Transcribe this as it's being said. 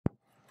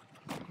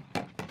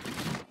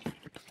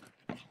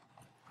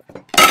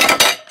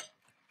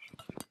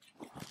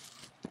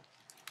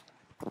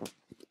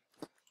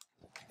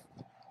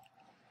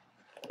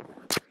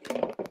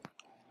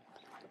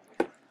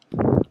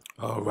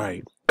All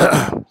right.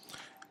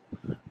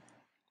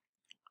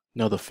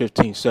 Another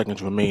 15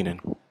 seconds remaining.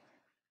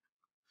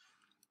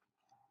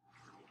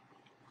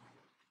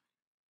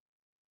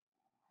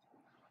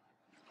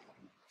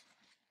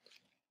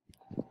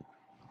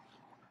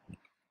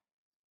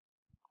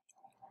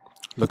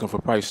 Looking for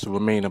price to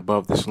remain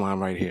above this line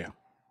right here.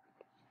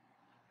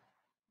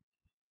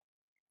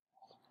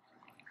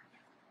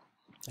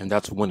 And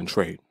that's a winning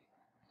trade.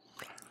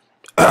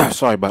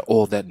 Sorry about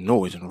all that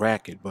noise and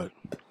racket, but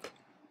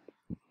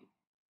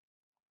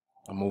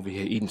I'm over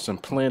here eating some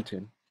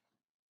plantain.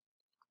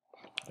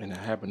 And I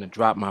happen to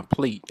drop my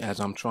plate as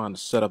I'm trying to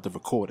set up the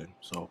recording.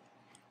 So,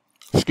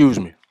 excuse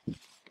me.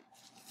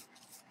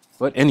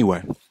 But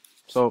anyway,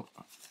 so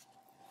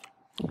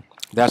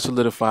that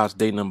solidifies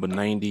day number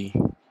 90.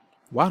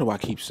 Why do I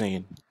keep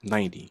saying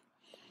 90?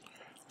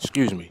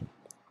 Excuse me.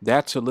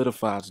 That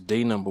solidifies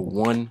day number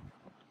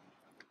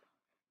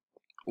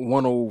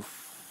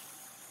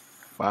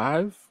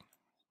 105.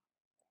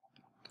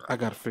 I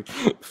gotta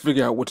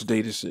figure out which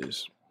day this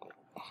is.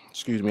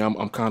 Excuse me,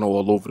 I'm kind of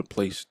all over the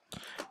place.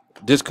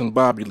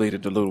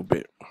 Discombobulated a little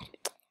bit.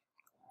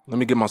 Let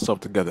me get myself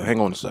together. Hang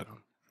on a second.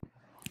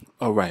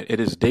 All right, it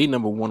is day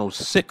number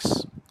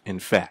 106, in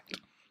fact.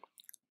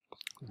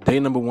 Day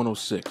number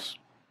 106.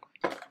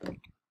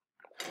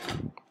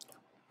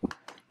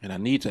 And I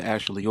need to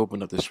actually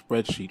open up the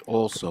spreadsheet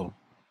also.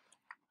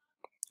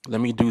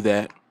 Let me do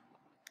that.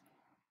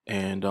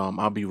 And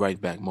I'll be right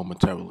back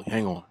momentarily.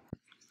 Hang on.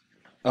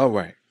 All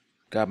right,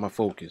 got my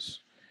focus.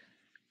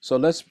 So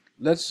let's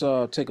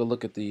take a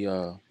look at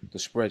the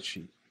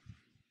spreadsheet.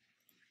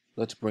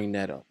 Let's bring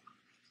that up.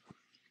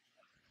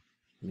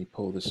 Let me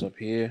pull this up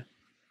here.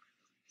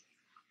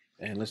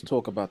 And let's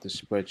talk about the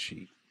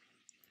spreadsheet.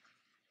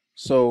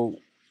 So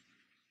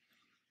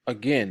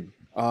again,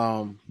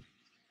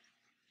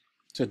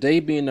 today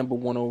being number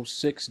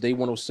 106, day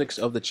 106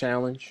 of the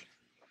challenge.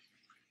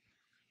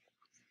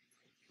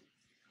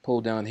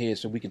 Pull down here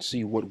so we can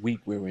see what week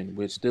we're in.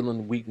 We're still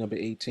in week number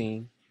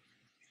 18.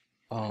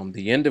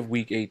 The end of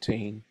week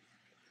 18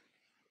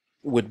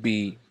 would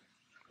be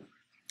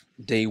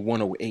day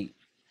 108.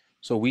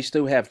 So we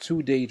still have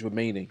 2 days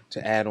remaining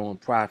to add on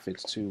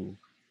profits to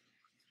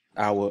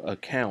our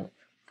account.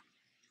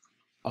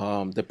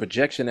 The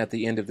projection at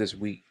the end of this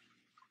week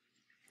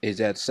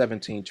is at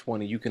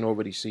 1720. You can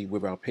already see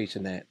we're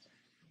outpacing that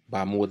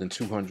by more than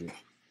 200.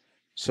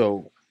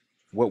 So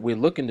what we're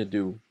looking to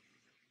do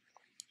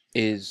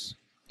is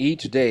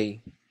each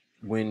day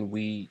when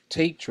we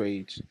take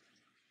trades,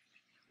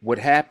 what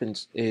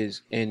happens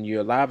is in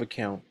your live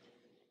account,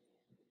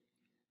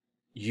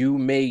 you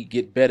may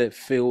get better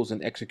fills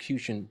and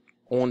execution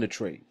on the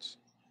trades,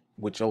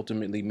 which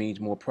ultimately means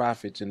more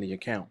profits in the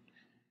account.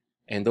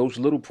 And those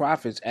little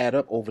profits add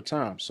up over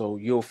time. So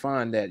you'll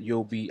find that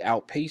you'll be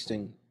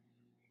outpacing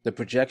the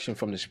projection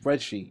from the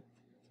spreadsheet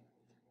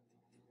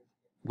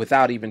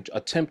without even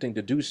attempting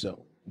to do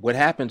so. What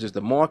happens is the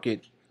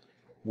market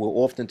will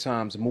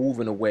oftentimes move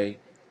in a way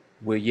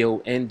where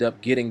you'll end up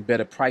getting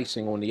better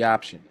pricing on the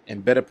option.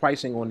 And better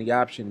pricing on the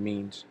option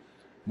means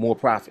more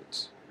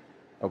profits,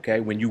 okay,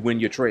 when you win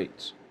your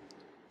trades.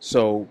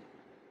 So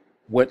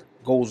what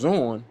goes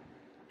on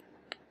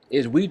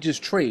is we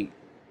just trade.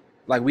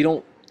 Like, we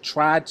don't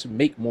try to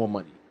make more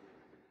money.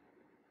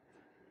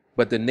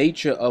 But the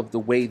nature of the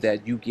way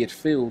that you get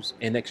fills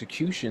and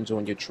executions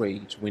on your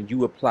trades, when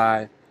you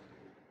apply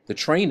the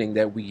training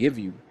that we give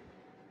you,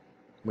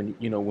 when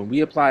we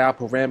apply our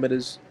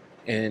parameters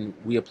and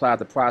we apply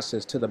the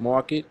process to the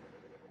market,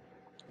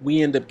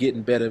 we end up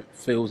getting better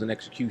fills and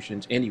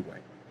executions anyway.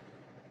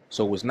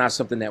 So it's not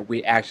something that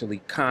we're actually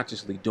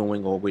consciously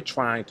doing or we're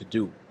trying to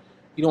do.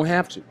 You don't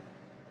have to.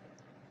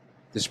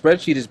 The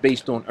spreadsheet is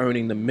based on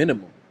earning the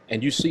minimum,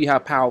 and you see how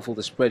powerful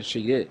the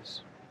spreadsheet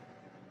is.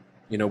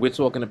 We're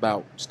talking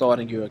about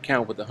starting your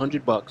account with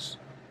 $100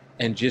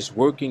 and just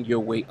working your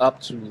way up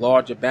to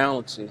larger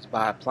balances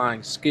by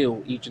applying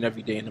skill each and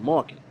every day in the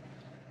market.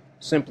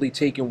 Simply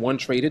taking one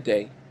trade a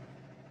day,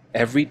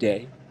 every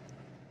day.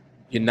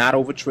 You're not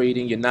over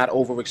trading. You're not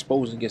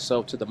overexposing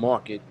yourself to the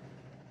market.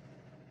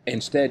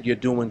 Instead, you're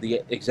doing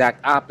the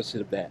exact opposite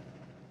of that.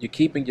 You're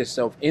keeping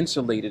yourself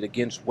insulated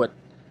against what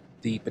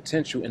the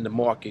potential in the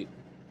market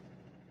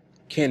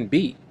can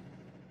be.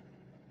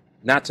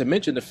 Not to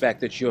mention the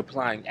fact that you're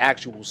applying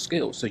actual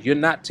skills. So you're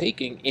not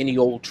taking any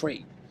old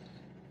trade.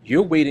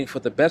 You're waiting for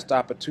the best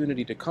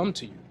opportunity to come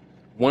to you.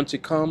 Once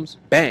it comes,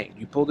 bang,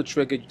 you pull the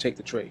trigger, you take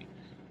the trade.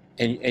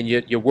 And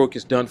your work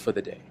is done for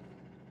the day.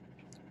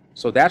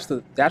 So that's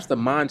the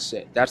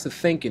mindset. That's the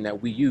thinking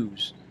that we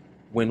use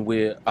when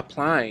we're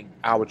applying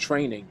our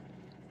training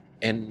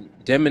and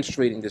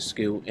demonstrating the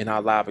skill in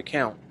our live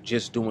account,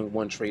 just doing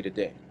one trade a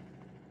day.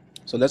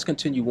 So let's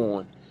continue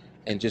on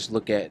and just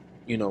look at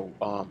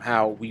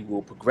how we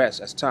will progress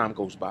as time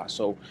goes by.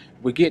 So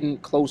we're getting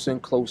closer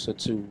and closer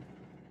to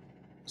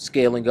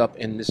scaling up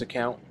in this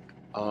account.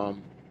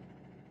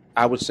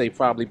 I would say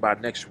probably by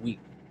next week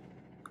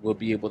we'll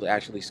be able to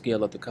actually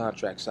scale up the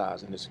contract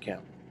size in this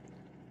account.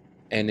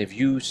 And if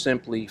you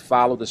simply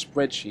follow the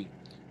spreadsheet,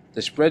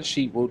 The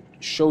spreadsheet will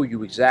show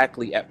you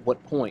exactly at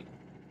what point,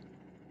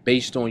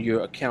 based on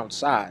your account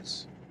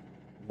size,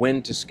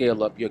 when to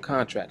scale up your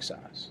contract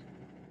size.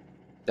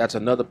 That's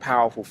another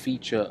powerful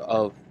feature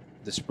of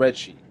the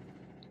spreadsheet.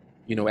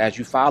 You know, as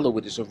you follow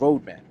it, it's a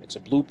roadmap, it's a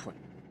blueprint.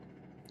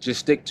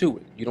 Just stick to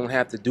it. You don't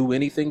have to do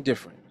anything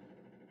different.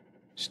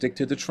 Stick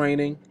to the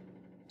training,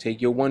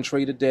 take your one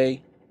trade a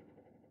day,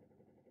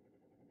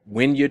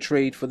 win your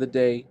trade for the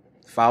day,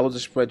 follow the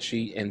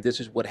spreadsheet, and this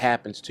is what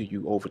happens to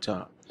you over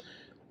time.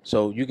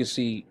 So you can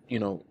see, you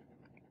know,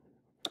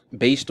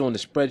 based on the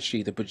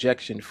spreadsheet, the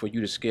projection for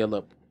you to scale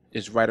up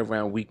is right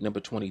around week number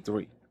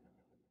 23,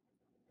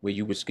 where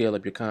you would scale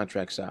up your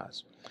contract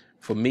size.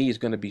 For me, it's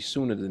going to be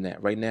sooner than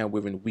that. Right now,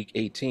 we're in week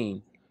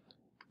 18,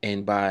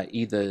 and by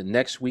either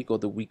next week or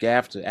the week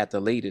after, at the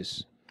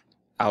latest,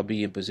 I'll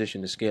be in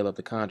position to scale up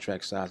the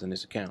contract size in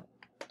this account.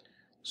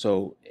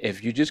 So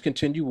if you just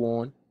continue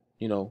on,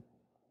 you know,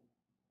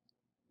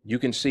 you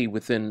can see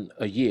within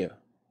a year,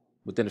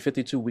 within a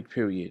 52-week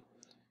period,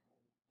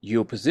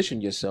 you'll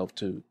position yourself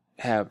to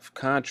have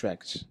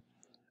contracts,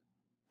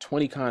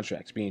 20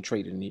 contracts being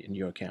traded in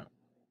your account.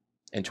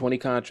 And 20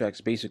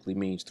 contracts basically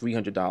means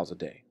 $300 a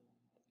day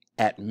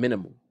at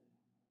minimum.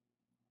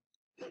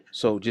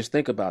 So just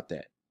think about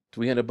that.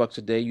 $300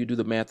 a day, you do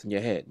the math in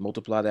your head,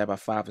 multiply that by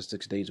 5 or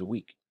 6 days a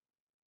week.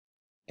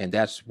 And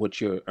that's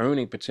what your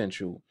earning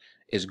potential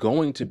is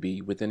going to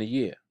be within a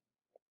year.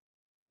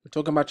 We're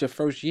talking about your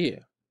first year.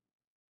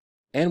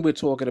 And we're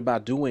talking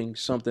about doing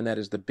something that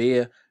is the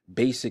bare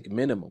basic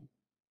minimum.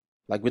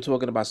 Like we're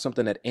talking about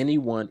something that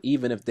anyone,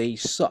 even if they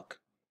suck,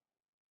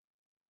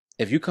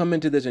 if you come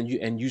into this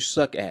and you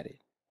suck at it,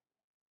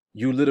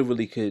 you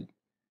literally could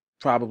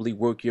probably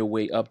work your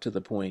way up to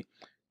the point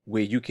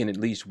where you can at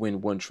least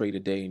win one trade a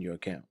day in your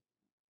account.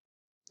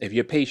 If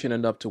you're patient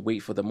enough to wait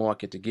for the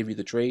market to give you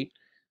the trade,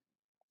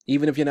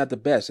 even if you're not the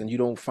best and you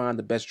don't find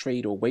the best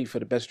trade or wait for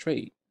the best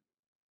trade,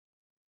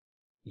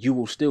 you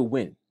will still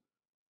win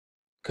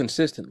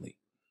consistently.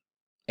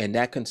 And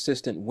that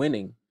consistent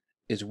winning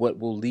is what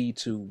will lead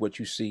to what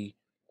you see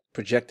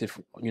projected,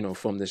 you know,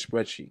 from this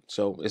spreadsheet.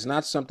 So it's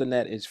not something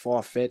that is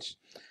far-fetched.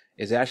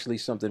 It's actually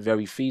something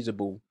very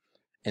feasible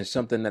and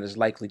something that is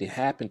likely to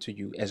happen to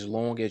you as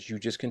long as you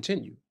just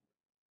continue.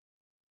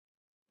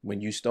 When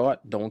you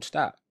start, don't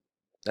stop.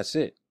 That's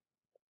it.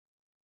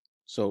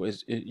 So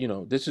you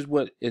know, this is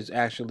what is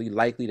actually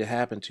likely to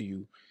happen to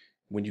you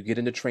when you get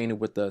into training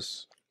with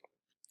us,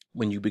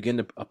 when you begin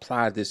to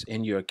apply this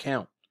in your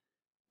account.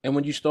 And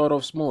when you start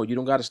off small, you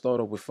don't got to start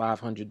off with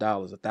 $500,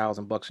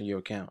 $1,000 in your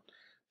account.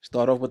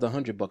 Start off with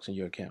 $100 in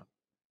your account.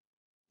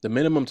 The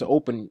minimum to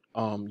open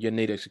your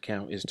NADEX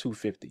account is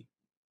 $250.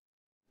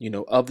 You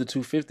know, of the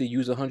 $250,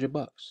 use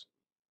 $100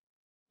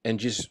 and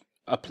just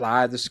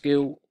apply the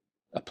skill,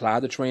 apply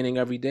the training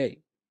every day.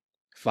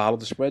 Follow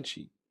the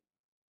spreadsheet.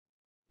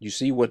 You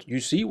see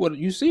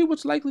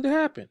what's likely to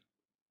happen.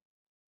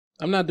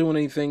 I'm not doing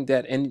anything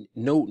that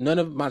none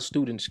of my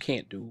students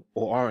can't do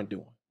or aren't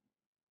doing.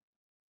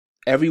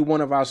 Every one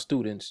of our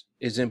students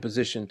is in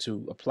position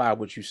to apply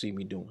what you see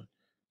me doing.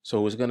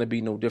 So it's going to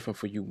be no different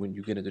for you when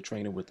you get into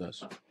training with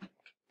us.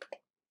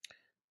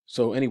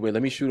 So anyway,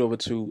 let me shoot over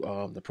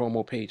to the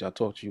promo page. I'll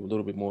talk to you a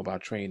little bit more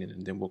about training,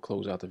 and then we'll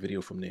close out the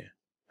video from there.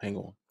 Hang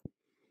on.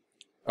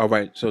 All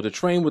right, so to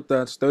train with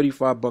us,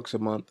 $35 a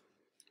month.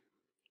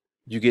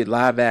 You get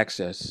live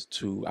access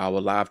to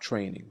our live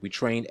training. We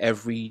train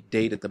every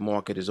day that the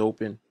market is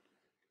open.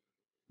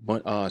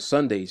 But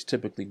Sundays,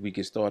 typically, we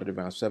get started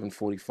around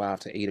 7:45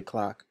 to 8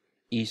 o'clock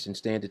Eastern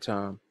Standard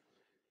Time.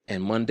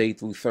 And Monday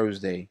through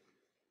Thursday,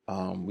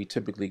 we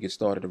typically get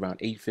started around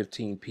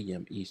 8:15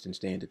 p.m. Eastern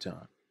Standard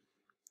Time.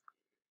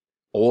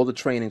 All the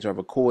trainings are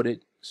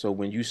recorded, so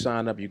when you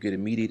sign up, you get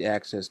immediate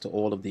access to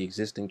all of the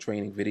existing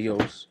training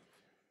videos.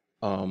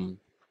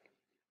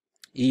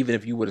 Even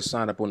if you were to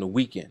sign up on the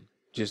weekend,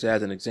 just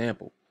as an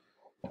example,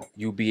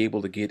 you'll be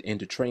able to get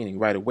into training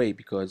right away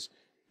because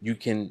you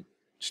can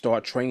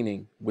start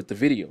training with the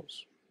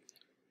videos.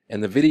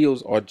 And the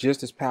videos are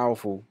just as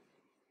powerful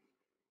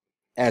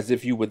as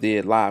if you were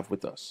there live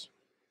with us.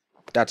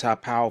 That's how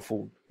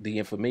powerful the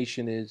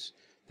information is.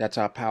 That's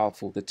how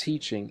powerful the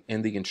teaching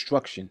and the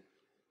instruction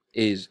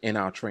is in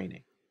our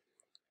training.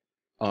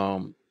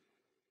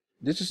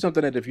 This is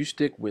something that if you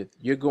stick with,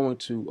 you're going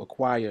to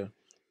acquire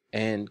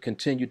and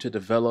continue to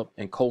develop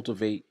and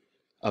cultivate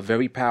a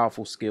very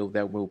powerful skill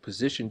that will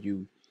position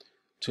you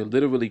to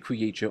literally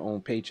create your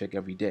own paycheck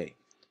every day.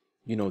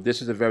 You know,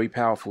 this is a very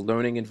powerful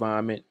learning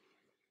environment.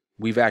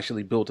 We've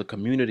actually built a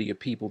community of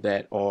people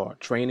that are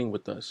training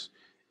with us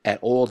at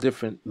all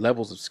different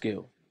levels of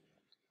skill.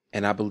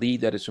 And I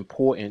believe that it's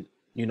important,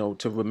 you know,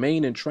 to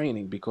remain in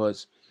training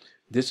because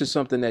this is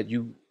something that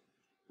you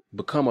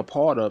become a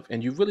part of,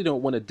 and you really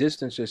don't want to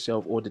distance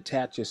yourself or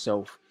detach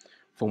yourself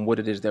from what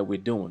it is that we're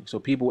doing. So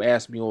people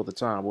ask me all the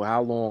time, well,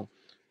 how long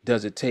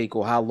does it take,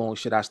 or how long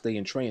should I stay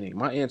in training?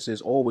 My answer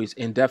is always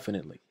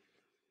indefinitely.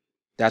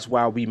 That's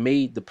why we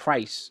made the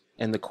price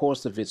and the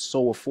cost of it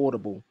so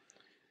affordable,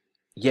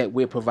 yet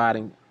we're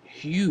providing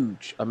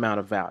huge amount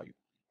of value,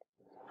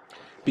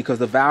 because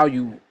the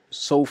value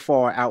so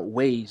far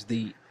outweighs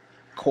the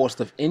cost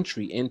of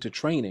entry into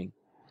training,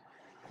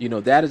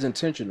 that is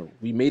intentional.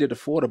 We made it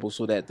affordable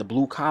so that the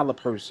blue collar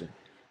person,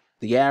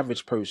 the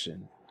average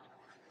person,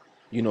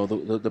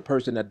 the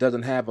person that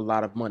doesn't have a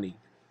lot of money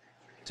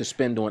to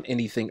spend on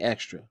anything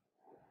extra,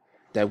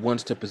 that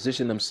wants to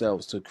position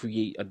themselves to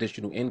create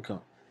additional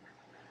income,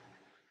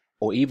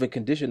 or even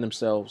position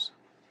themselves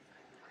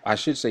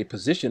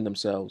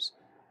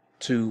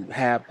to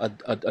have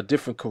a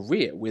different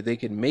career where they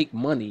can make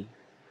money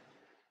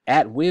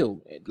at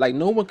will. Like,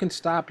 no one can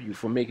stop you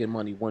from making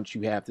money once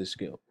you have this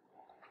skill.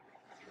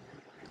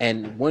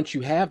 And once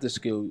you have the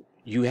skill,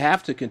 you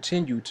have to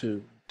continue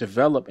to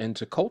develop and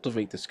to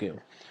cultivate the skill,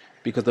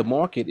 because the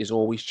market is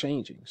always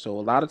changing. So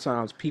a lot of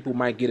times people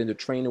might get into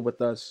training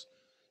with us,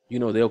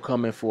 they'll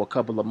come in for a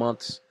couple of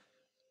months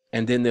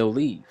and then they'll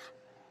leave.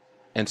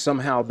 And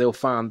somehow they'll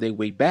find their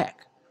way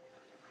back,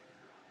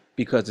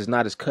 because it's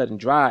not as cut and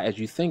dry as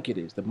you think it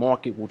is. The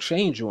market will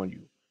change on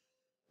you.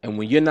 And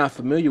when you're not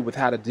familiar with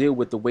how to deal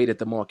with the way that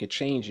the market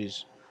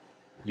changes,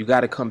 you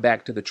got to come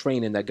back to the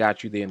training that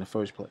got you there in the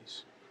first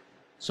place.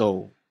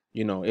 So,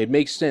 it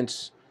makes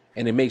sense,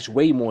 and it makes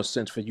way more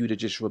sense for you to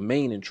just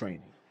remain in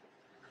training,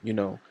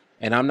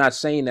 And I'm not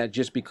saying that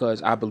just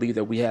because I believe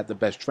that we have the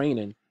best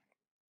training.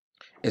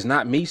 It's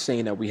not me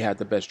saying that we have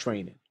the best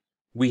training.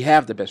 We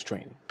have the best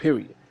training,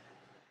 period.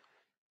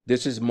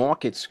 This is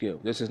market skill.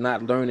 This is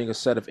not learning a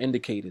set of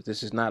indicators.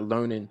 This is not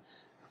learning,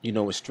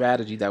 a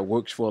strategy that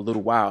works for a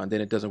little while and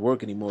then it doesn't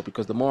work anymore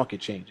because the market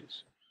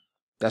changes.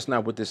 That's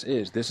not what this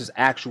is. This is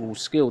actual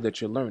skill that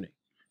you're learning.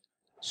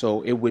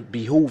 So it would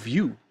behoove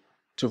you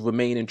to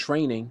remain in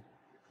training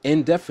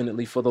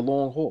indefinitely for the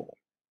long haul,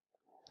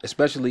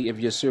 especially if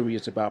you're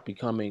serious about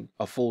becoming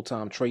a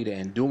full-time trader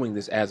and doing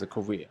this as a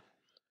career.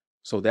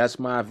 So that's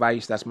my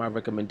advice. That's my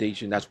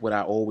recommendation. That's what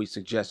I always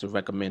suggest and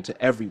recommend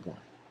to everyone.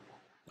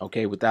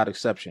 Okay, without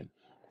exception.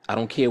 I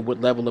don't care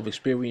what level of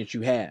experience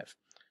you have.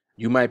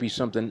 You might be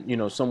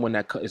someone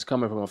that is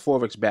coming from a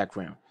Forex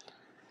background.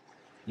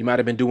 You might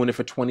have been doing it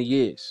for 20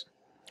 years.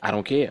 I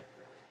don't care.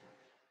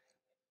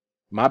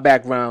 My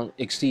background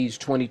exceeds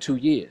 22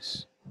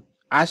 years.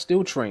 I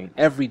still train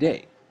every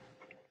day.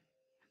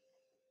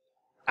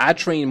 I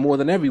train more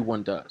than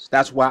everyone does.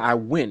 That's why I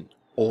win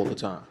all the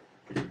time.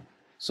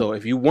 So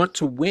if you want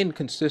to win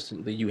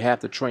consistently, you have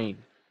to train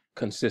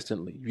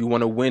consistently. If you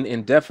want to win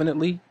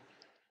indefinitely,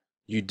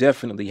 you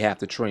definitely have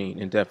to train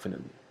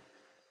indefinitely.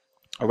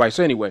 All right.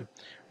 So anyway,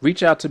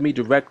 reach out to me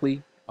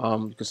directly.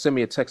 You can send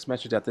me a text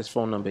message at this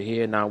phone number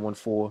here,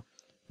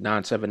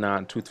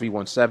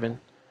 914-979-2317.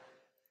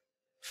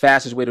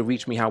 Fastest way to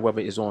reach me, however,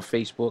 is on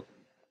Facebook.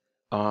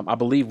 I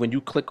believe when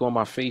you click on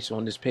my face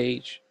on this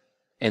page,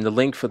 and the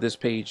link for this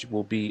page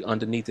will be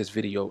underneath this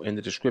video in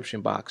the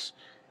description box.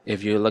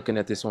 If you're looking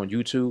at this on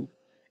YouTube,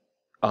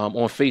 on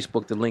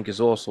Facebook, the link is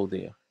also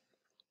there.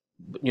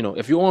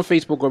 If you're on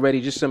Facebook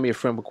already, just send me a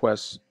friend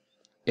request.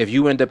 If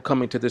you end up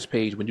coming to this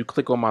page, when you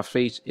click on my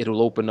face,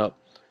 it'll open up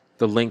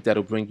the link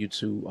that'll bring you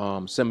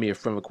to send me a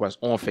friend request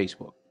on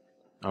Facebook.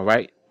 All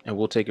right. And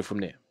we'll take it from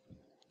there.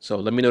 So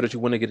let me know that you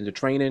want to get into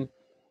training,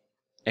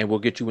 and we'll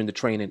get you into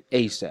training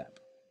ASAP.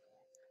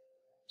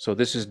 So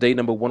this is day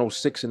number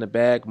 106 in the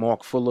bag.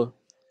 Mark Fuller,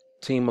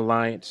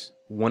 TeamAlliance,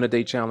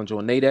 1-a-day challenge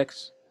on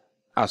NADEX.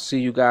 I'll see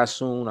you guys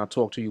soon. I'll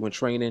talk to you in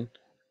training.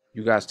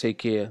 You guys take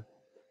care.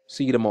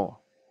 See you tomorrow.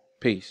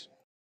 Peace.